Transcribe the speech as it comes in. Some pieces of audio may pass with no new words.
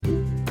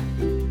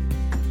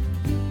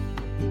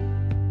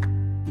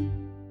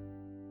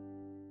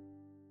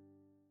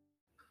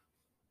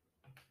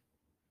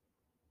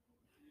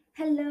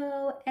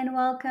Hello, and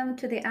welcome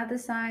to the other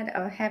side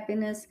of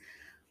happiness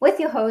with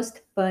your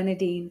host,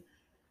 Bernadine,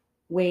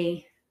 where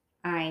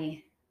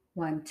I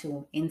want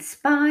to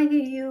inspire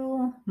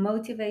you,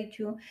 motivate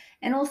you,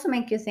 and also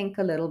make you think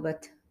a little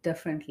bit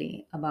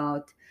differently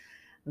about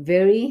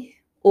very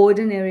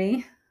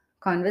ordinary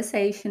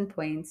conversation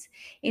points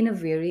in a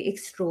very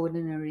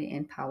extraordinary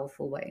and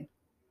powerful way.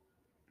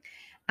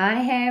 I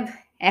have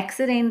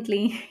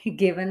accidentally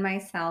given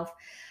myself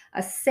a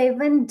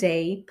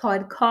 7-day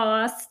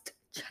podcast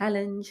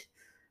challenge.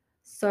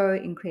 So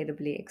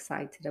incredibly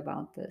excited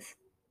about this.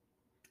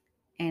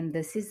 And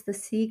this is the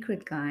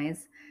secret,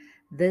 guys.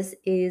 This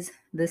is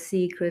the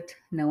secret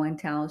no one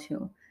tells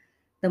you.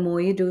 The more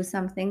you do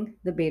something,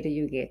 the better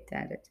you get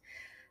at it.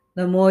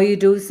 The more you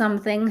do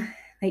something,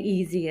 the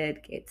easier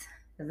it gets.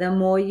 The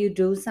more you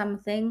do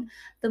something,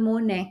 the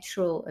more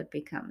natural it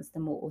becomes,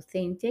 the more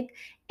authentic,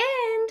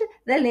 and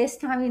the less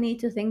time you need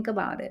to think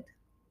about it.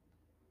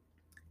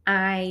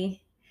 I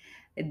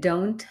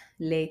don't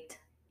let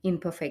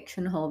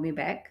imperfection hold me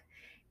back.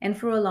 And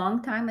for a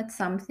long time, it's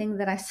something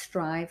that I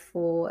strive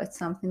for. It's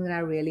something that I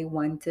really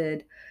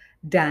wanted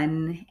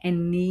done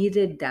and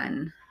needed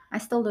done. I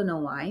still don't know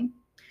why.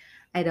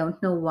 I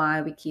don't know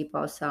why we keep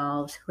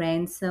ourselves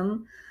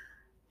ransom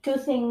to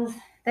things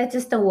that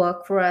just don't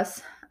work for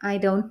us. I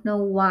don't know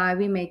why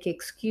we make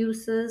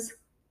excuses.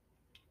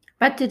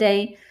 But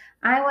today,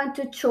 I want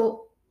to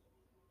cho-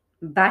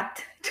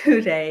 but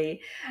today,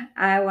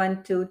 I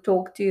want to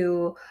talk to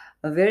you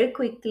very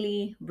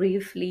quickly,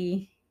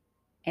 briefly,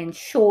 and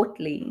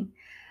shortly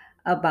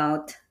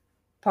about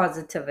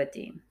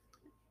positivity,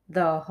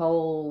 the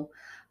whole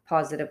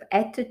positive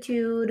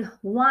attitude,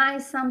 why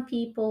some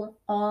people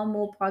are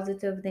more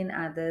positive than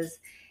others,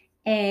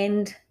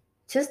 and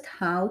just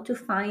how to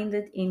find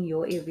it in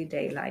your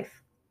everyday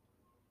life.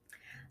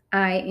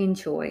 I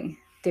enjoy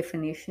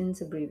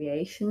definitions,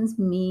 abbreviations,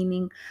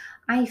 meaning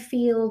I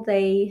feel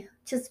they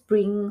just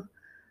bring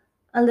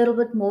a little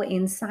bit more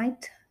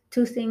insight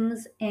to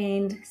things.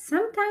 And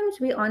sometimes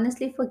we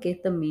honestly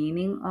forget the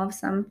meaning of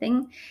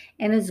something,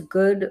 and it's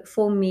good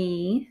for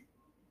me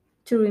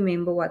to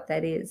remember what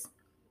that is.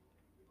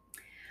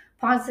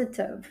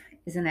 Positive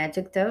is an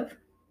adjective,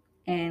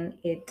 and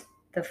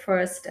the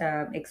first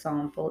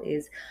example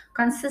is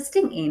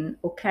consisting in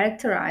or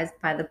characterized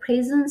by the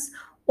presence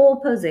or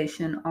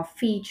possession of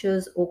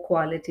features or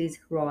qualities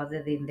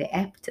rather than the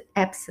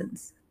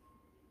absence.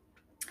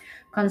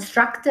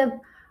 Constructive,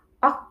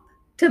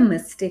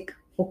 optimistic,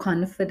 or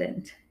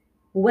confident,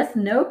 with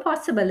no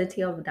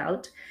possibility of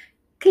doubt,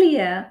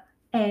 clear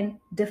and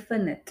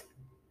definite.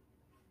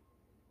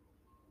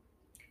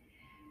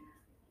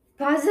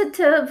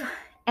 Positive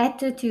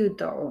attitude,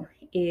 though,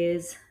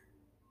 is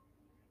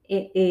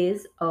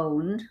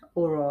owned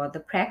or rather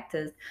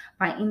practiced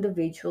by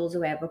individuals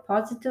who have a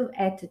positive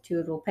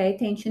attitude or pay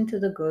attention to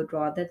the good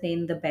rather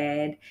than the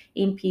bad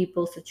in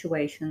people,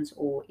 situations,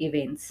 or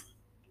events.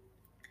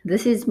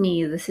 This is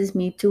me. This is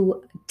me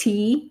to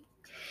T.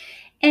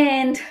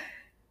 And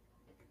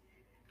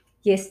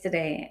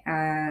yesterday,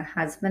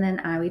 husband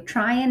and I, we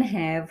try and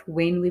have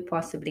when we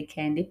possibly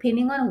can,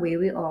 depending on where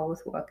we are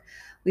with work.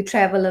 We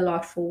travel a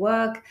lot for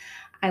work.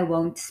 I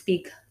won't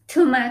speak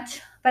too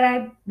much, but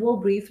I will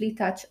briefly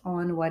touch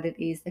on what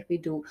it is that we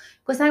do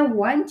because I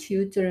want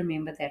you to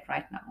remember that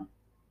right now.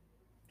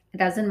 It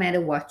doesn't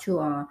matter what you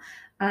are.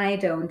 I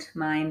don't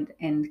mind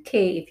and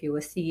care if you're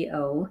a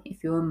CEO,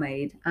 if you're a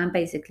maid. I'm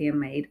basically a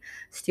maid.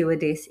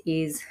 Stewardess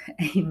is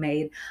a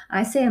maid.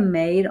 I say a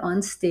maid on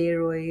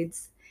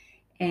steroids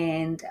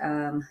and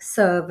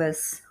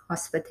service,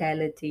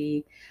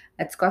 hospitality.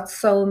 It's got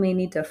so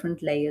many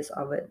different layers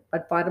of it.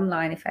 But bottom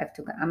line, if I have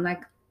to, I'm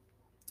like,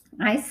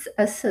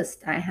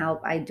 assist, I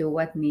help, I do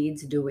what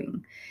needs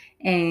doing.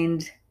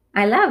 And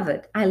I love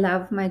it. I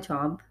love my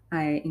job.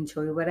 I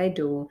enjoy what I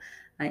do.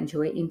 I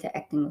enjoy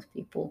interacting with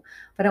people.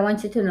 But I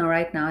want you to know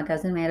right now, it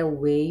doesn't matter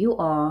where you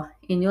are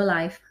in your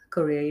life,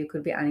 career, you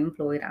could be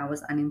unemployed. I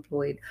was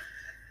unemployed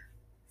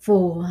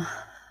for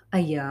a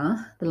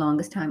year, the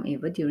longest time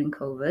ever during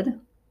COVID.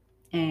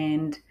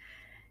 And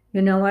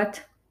you know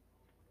what?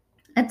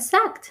 It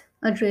sucked.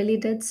 It really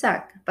did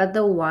suck. But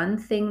the one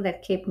thing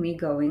that kept me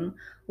going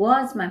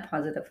was my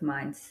positive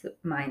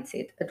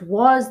mindset. It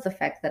was the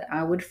fact that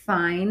I would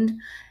find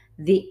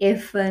the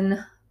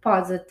effing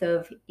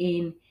positive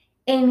in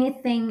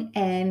anything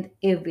and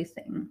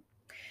everything.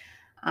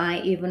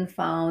 I even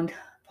found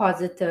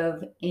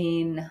positive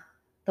in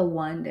the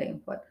one day,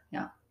 but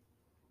yeah,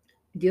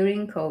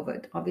 during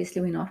COVID,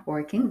 obviously we're not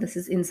working. This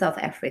is in South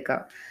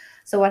Africa.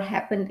 So what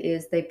happened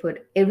is they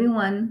put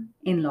everyone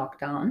in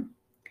lockdown.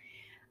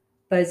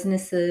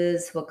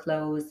 Businesses were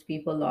closed,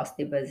 people lost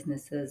their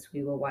businesses.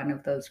 We were one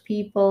of those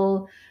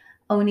people.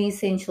 Only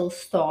essential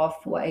staff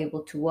were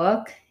able to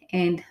work,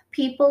 and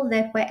people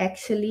that were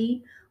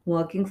actually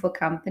working for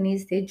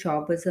companies, their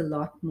job was a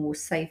lot more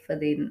safer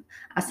than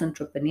us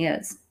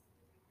entrepreneurs.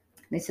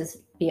 Let's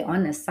just be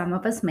honest. Some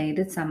of us made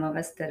it, some of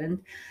us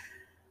didn't.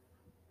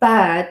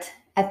 But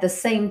at the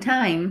same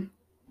time,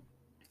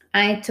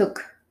 I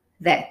took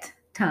that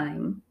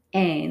time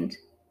and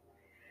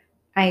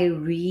I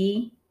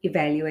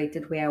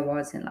re-evaluated where I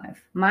was in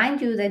life. Mind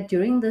you, that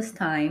during this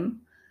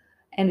time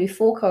and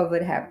before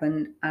COVID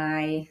happened,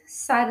 I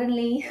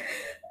suddenly,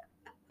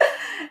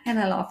 and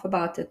I laugh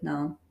about it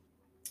now,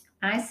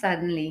 I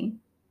suddenly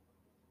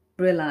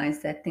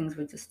realized that things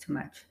were just too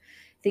much.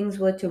 Things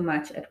were too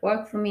much at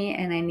work for me,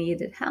 and I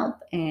needed help.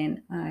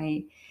 And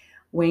I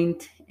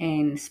went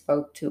and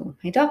spoke to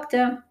my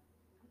doctor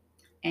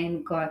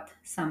and got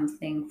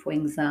something for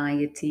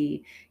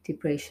anxiety,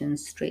 depression,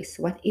 stress,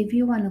 whatever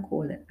you want to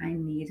call it. I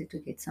needed to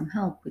get some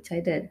help, which I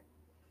did.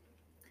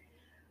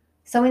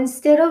 So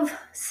instead of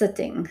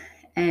sitting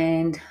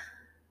and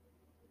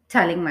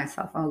telling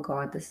myself, oh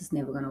God, this is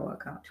never going to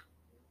work out.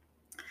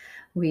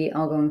 We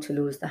are going to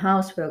lose the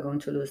house. We are going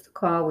to lose the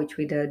car, which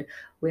we did.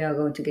 We are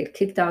going to get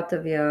kicked out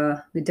of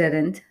here. We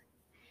didn't.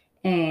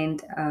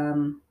 And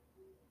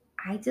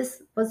I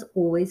just was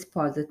always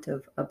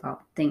positive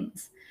about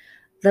things.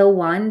 The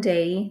one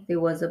day there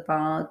was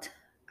about,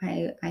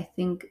 I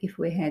think if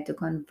we had to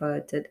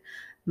convert it,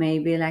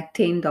 maybe like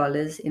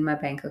 $10 in my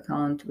bank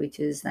account,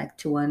 which is like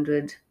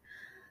 200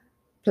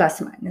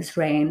 plus minus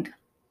rand.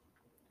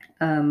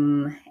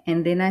 And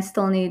then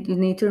you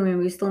need to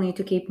remember, you still need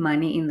to keep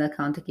money in the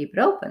account to keep it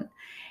open.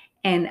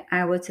 And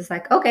I was just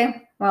like,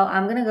 okay, well,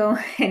 I'm going to go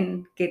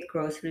and get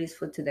groceries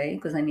for today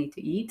because I need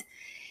to eat.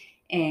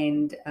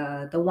 And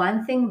the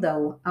one thing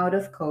though, out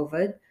of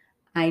COVID,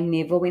 I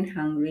never went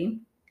hungry.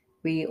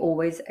 We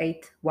always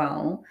ate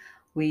well.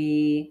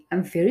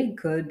 I'm very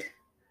good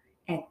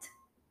at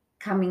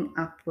coming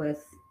up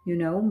with,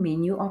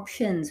 menu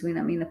options when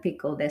I'm in a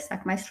pickle. That's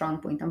like my strong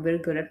point. I'm very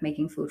good at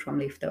making food from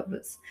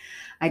leftovers.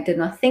 I did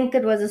not think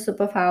it was a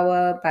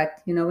superpower,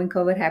 but when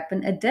COVID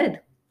happened, it did.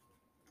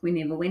 We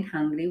never went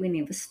hungry. We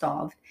never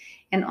starved.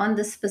 And on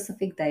this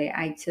specific day,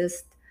 I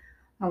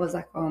was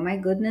like, oh my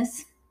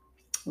goodness,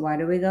 what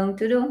are we going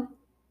to do?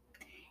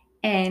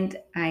 And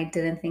I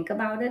didn't think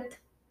about it.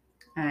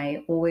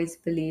 I always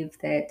believe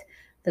that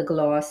the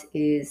glass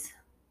is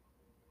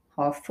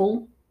half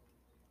full.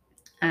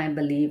 I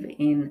believe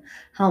in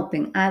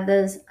helping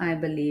others. I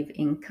believe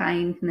in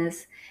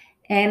kindness.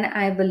 And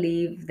I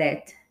believe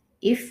that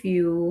if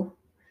you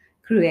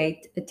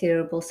create a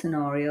terrible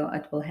scenario,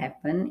 it will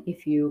happen.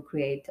 If you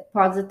create a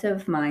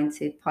positive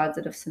mindset,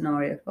 positive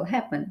scenario, it will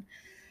happen.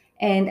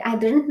 And I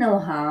didn't know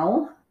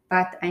how,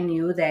 but I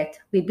knew that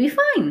we'd be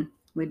fine.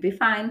 We'd be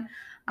fine.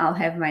 I'll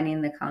have money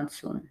in the account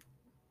soon.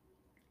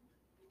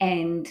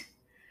 And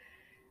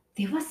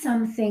there was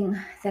something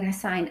that I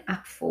signed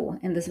up for,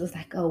 and this was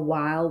like a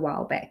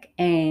while back.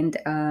 And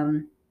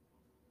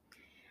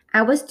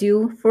I was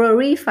due for a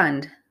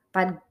refund,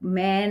 but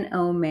man,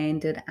 oh man,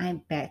 did I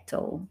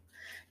battle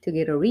to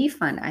get a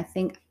refund. I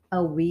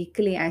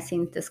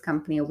sent this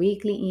company a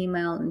weekly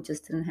email and it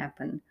just didn't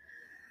happen.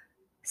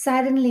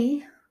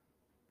 Suddenly,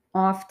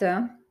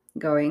 after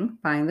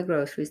buying the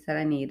groceries that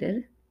I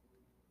needed,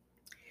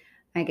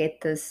 I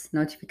get this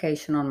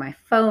notification on my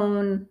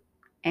phone,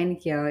 and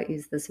here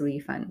is this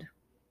refund.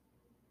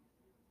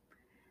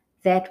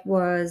 That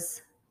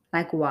was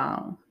like,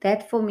 wow.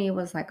 That for me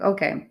was like,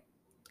 okay,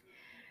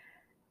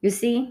 you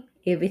see,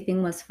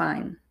 everything was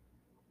fine.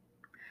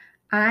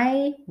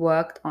 I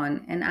worked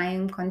on, and I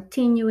am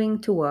continuing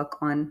to work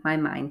on my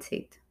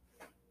mindset.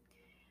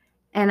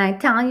 And I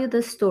tell you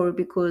this story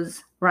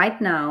because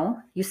right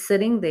now you're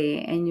sitting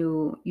there and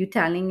you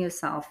telling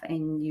yourself,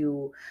 and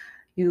you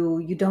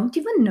don't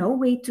even know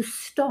where to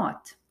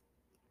start.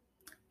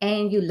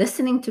 And you're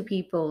listening to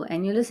people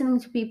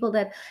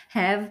that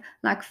have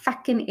like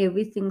fucking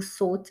everything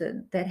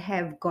sorted, that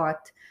have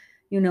got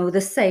the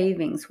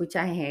savings, which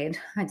I had.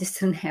 I just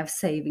didn't have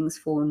savings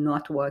for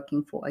not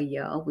working for a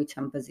year, which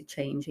I'm busy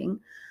changing.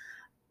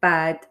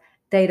 But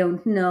they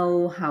don't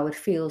know how it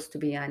feels to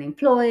be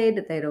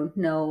unemployed. They don't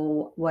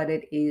know what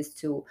it is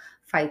to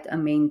fight a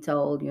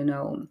mental,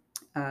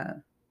 uh,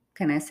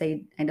 can I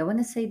say, I don't want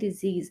to say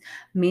disease,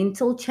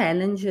 mental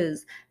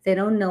challenges. They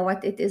don't know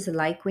what it is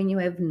like when you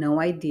have no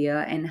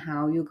idea and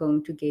how you're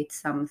going to get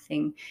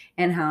something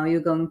and how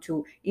you're going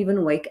to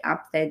even wake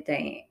up that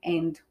day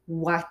and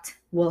what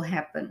will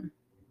happen.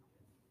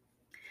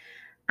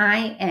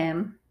 I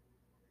am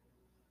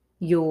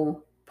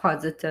your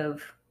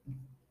positive,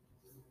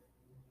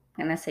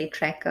 can I say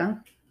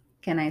tracker?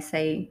 Can I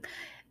say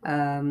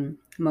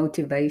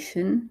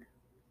motivation?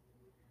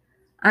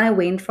 I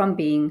went from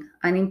being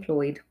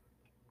unemployed,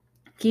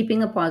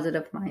 keeping a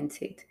positive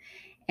mindset,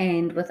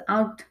 and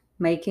without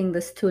making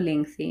this too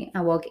lengthy,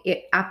 I woke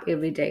up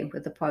every day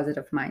with a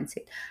positive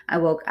mindset. I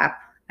woke up,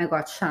 I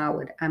got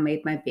showered, I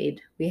made my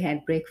bed, we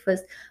had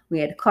breakfast, we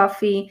had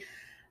coffee.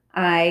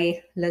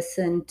 I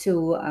listened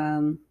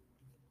to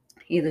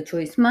either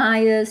Joyce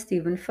Meyer,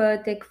 Stephen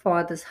Furtick,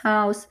 Father's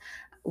House.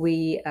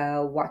 We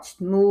watched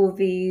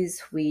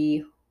movies.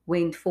 We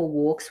went for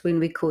walks when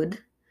we could,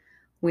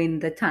 when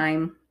the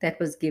time that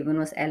was given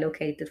was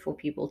allocated for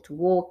people to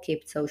walk,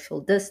 kept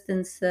social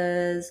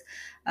distances,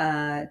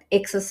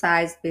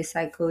 exercised best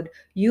I could.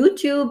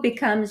 YouTube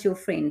becomes your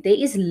friend. There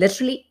is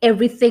literally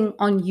everything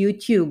on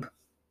YouTube.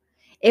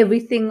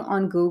 Everything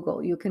on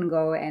Google. You can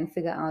go and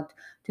figure out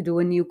to do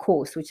a new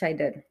course, which I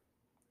did.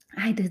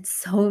 I did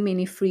so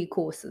many free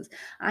courses.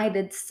 I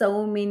did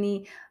so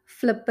many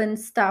flippant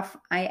stuff.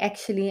 I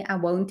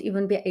won't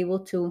even be able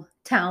to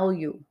tell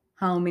you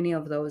how many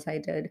of those I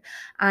did.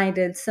 I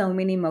did so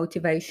many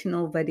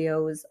motivational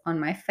videos on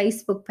my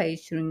Facebook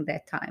page during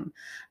that time.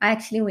 I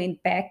actually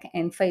went back,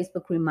 and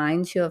Facebook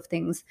reminds you of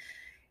things.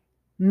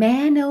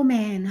 Man, oh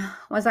man,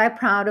 was I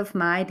proud of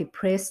my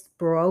depressed,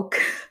 broke,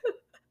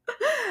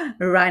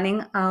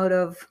 running out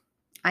of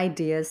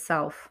ideas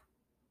self.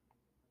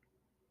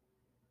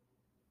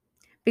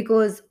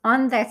 Because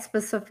on that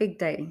specific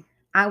day,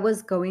 I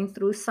was going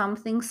through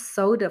something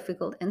so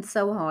difficult and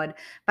so hard,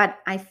 but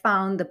I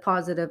found the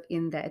positive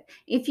in that.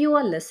 If you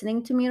are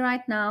listening to me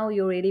right now,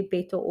 you're already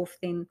better off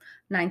than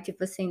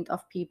 90%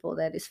 of people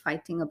that is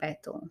fighting a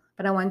battle.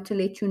 But I want to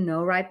let you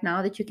know right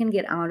now that you can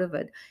get out of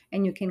it,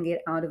 and you can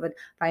get out of it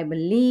by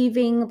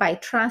believing, by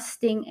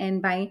trusting,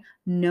 and by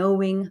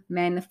knowing,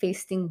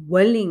 manifesting,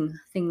 willing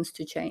things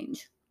to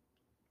change.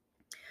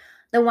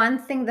 The one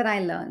thing that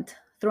I learned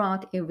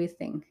throughout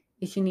everything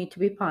is you need to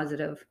be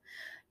positive.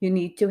 You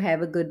need to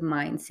have a good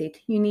mindset.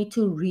 You need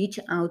to reach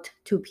out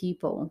to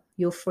people,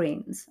 your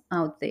friends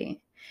out there.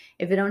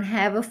 If you don't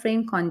have a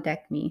friend,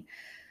 contact me.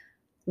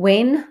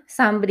 When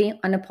somebody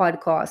on a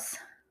podcast,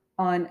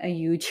 on a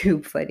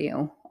YouTube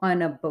video,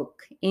 on a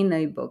book, in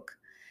a book,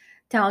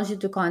 tells you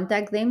to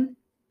contact them,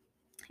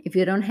 if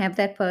you don't have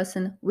that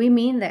person, we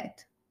mean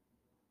that.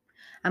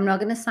 I'm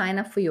not going to sign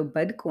up for your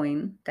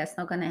Bitcoin. That's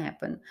not going to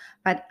happen.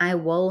 But I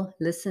will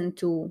listen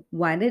to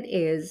what it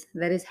is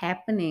that is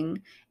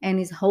happening and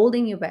is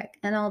holding you back.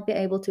 And I'll be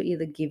able to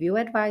either give you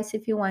advice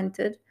if you want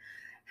it,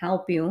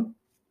 help you.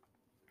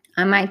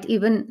 I might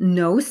even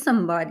know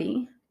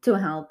somebody to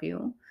help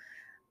you.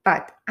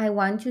 But I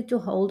want you to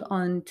hold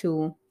on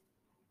to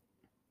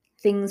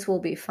things will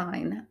be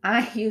fine.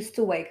 I used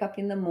to wake up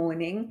in the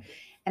morning,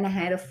 and I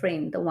had a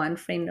friend, the one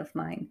friend of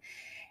mine,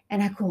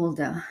 and I called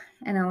her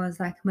and I was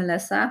like,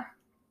 Melissa,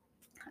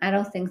 I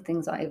don't think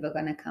things are ever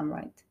going to come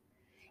right.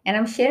 And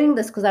I'm sharing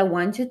this because I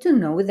want you to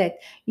know that,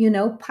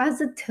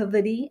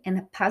 positivity and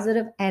a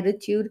positive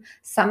attitude,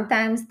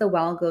 sometimes the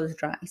well goes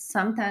dry.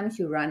 Sometimes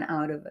you run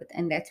out of it.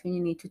 And that's when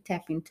you need to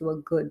tap into a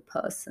good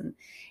person.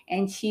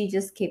 And she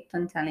just kept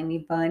on telling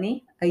me,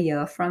 Bernie, a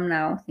year from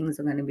now, things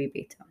are going to be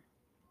better.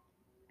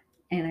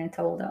 And I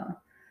told her,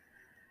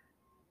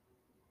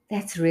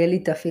 that's really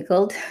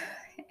difficult.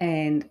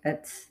 And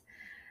it's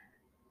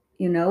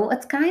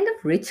kind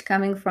of rich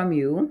coming from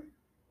you,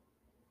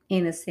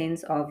 in a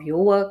sense of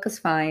your work is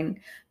fine,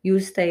 you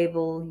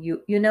stable,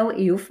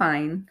 you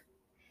fine.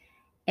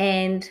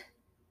 And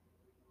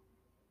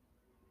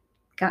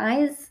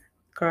guys,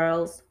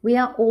 girls, we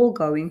are all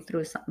going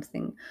through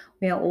something.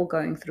 We are all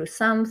going through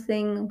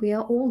something. We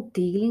are all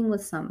dealing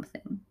with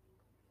something.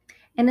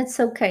 And it's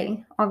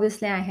okay.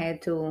 Obviously, I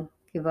had to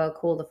give her a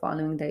call the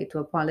following day to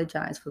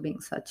apologize for being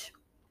such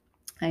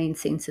an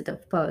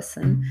insensitive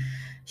person.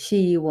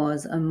 She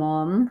was a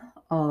mom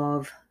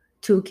of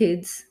two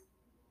kids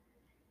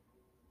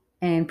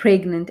and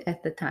pregnant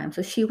at the time.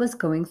 So she was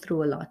going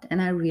through a lot. And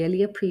I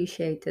really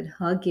appreciated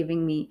her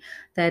giving me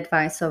the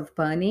advice of,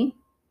 Bernie,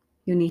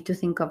 you need to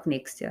think of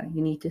next year.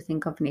 You need to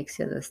think of next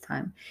year this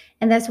time.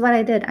 And that's what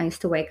I did. I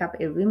used to wake up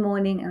every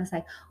morning and I was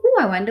like, oh,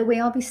 I wonder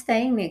where I'll be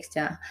staying next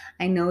year.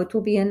 I know it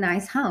will be a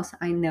nice house.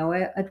 I know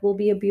it will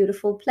be a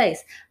beautiful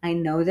place. I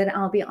know that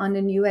I'll be on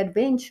a new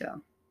adventure.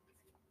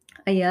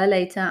 A year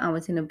later, I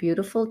was in a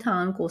beautiful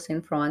town called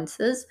St.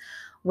 Francis.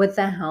 With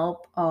the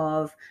help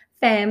of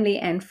family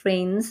and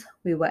friends,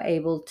 we were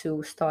able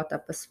to start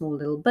up a small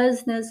little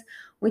business,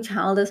 which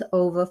held us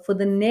over for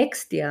the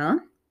next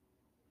year.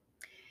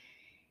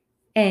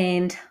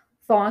 And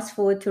fast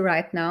forward to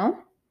right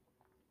now,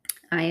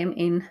 I am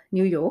in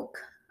New York.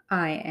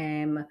 I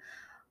am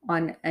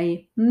on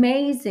an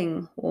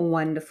amazing,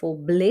 wonderful,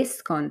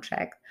 blessed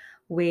contract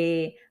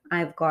where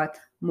I've got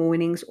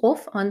mornings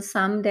off on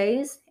some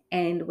days.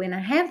 And when I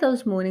have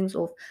those mornings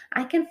off,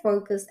 I can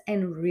focus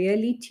and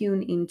really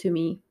tune into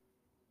me.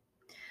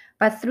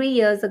 But 3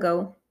 years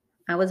ago,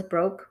 I was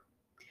broke.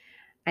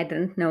 I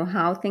didn't know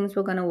how things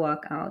were going to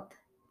work out.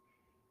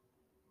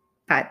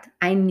 But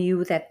I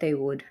knew that they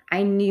would.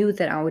 I knew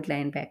that I would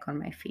land back on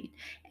my feet.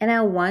 And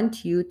I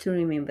want you to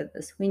remember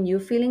this. When you're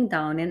feeling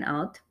down and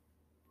out,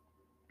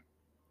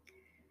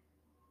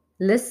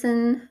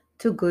 listen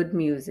to good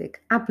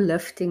music,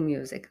 uplifting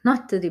music,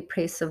 not the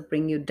depressive,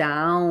 bring you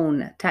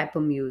down type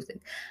of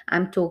music.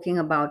 I'm talking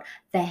about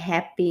the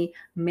happy,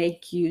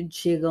 make you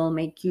jiggle,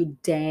 make you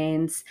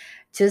dance,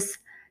 just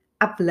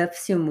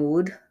uplifts your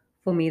mood.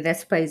 For me,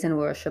 that's praise and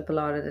worship a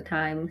lot of the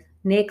time.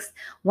 Next,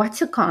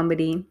 watch a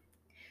comedy.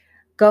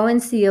 Go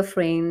and see a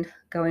friend.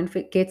 Go and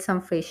get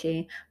some fresh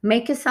air.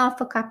 Make yourself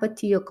a cup of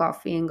tea or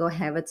coffee and go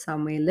have it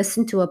somewhere.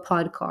 Listen to a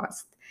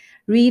podcast.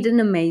 Read an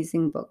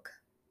amazing book.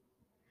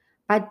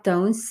 But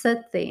don't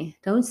sit there.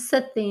 Don't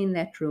sit there in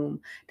that room.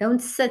 Don't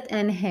sit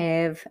and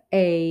have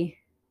a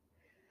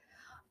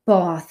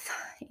bath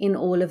in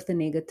all of the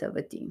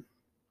negativity.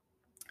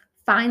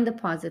 Find the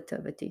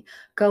positivity.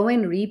 Go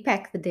and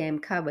repack the damn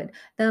cupboard.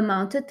 The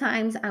amount of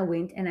times I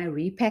went and I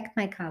repacked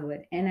my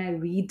cupboard and I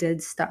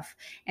redid stuff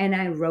and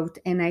I wrote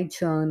and I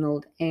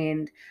journaled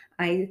and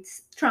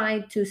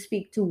tried to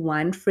speak to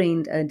one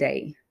friend a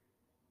day.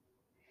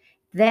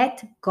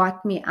 That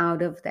got me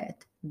out of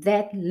that.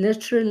 That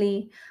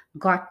literally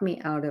got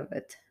me out of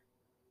it.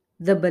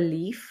 The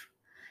belief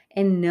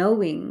and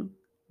knowing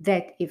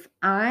that if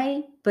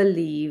I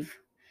believe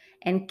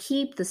and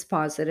keep this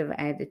positive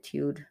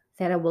attitude,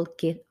 that I will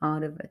get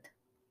out of it.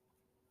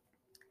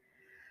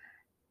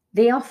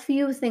 There are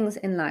few things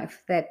in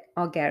life that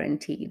are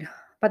guaranteed,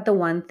 but the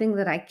one thing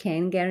that I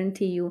can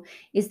guarantee you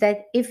is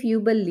that if you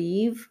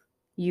believe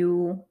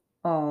you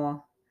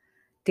are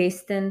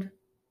destined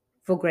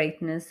for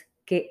greatness,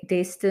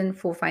 destined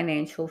for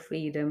financial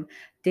freedom,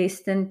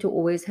 destined to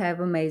always have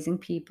amazing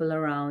people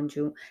around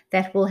you,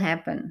 that will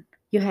happen.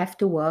 You have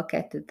to work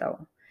at it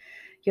though.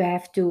 You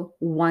have to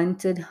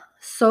want it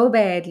so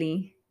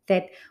badly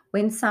that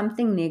when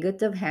something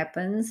negative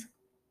happens,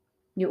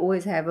 you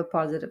always have a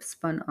positive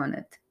spin on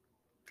it.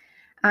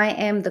 I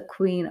am the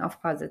queen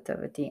of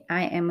positivity.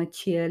 I am a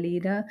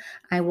cheerleader.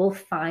 I will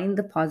find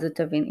the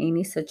positive in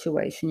any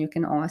situation. You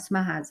can ask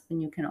my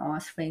husband, you can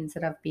ask friends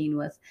that I've been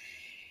with.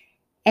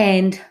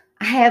 And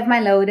I have my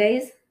low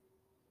days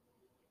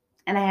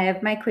and I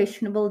have my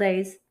questionable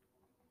days,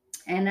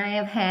 and I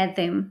have had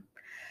them.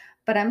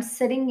 But I'm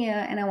sitting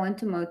here and I want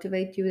to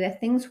motivate you that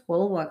things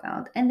will work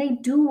out, and they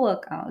do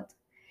work out.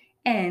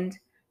 And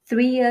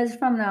 3 years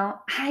from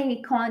now,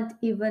 I can't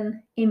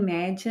even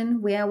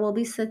imagine where I will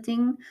be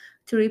sitting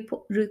to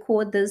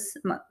record this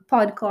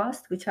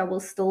podcast, which I will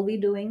still be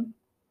doing.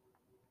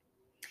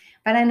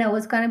 But I know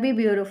it's going to be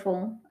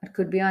beautiful. It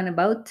could be on a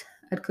boat,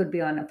 it could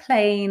be on a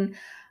plane,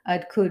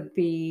 it could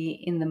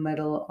be in the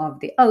middle of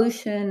the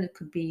ocean, it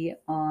could be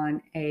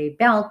on a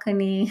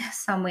balcony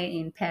somewhere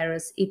in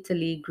Paris,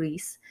 Italy,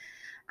 Greece.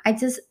 I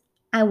just,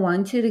 I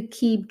want you to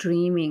keep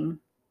dreaming.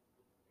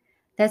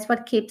 That's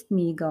what keeps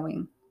me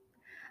going.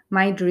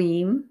 My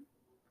dream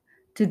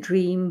to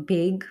dream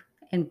big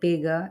and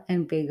bigger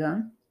and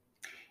bigger.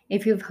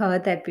 If you've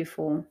heard that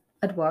before,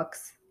 it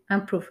works.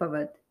 I'm proof of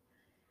it.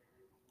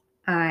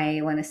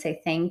 I want to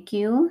say thank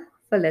you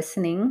for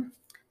listening.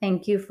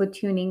 Thank you for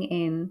tuning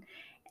in.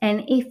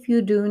 And if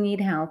you do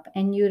need help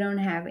and you don't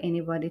have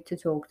anybody to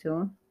talk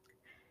to,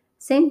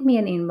 send me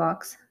an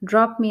inbox,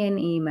 drop me an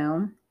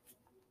email.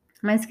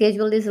 My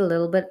schedule is a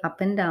little bit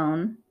up and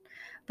down,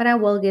 but I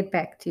will get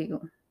back to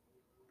you.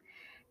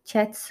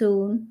 Chat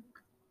soon.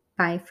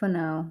 Bye for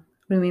now.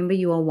 Remember,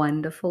 you are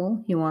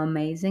wonderful, you are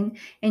amazing,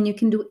 and you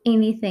can do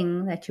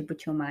anything that you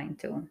put your mind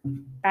to.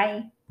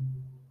 Bye.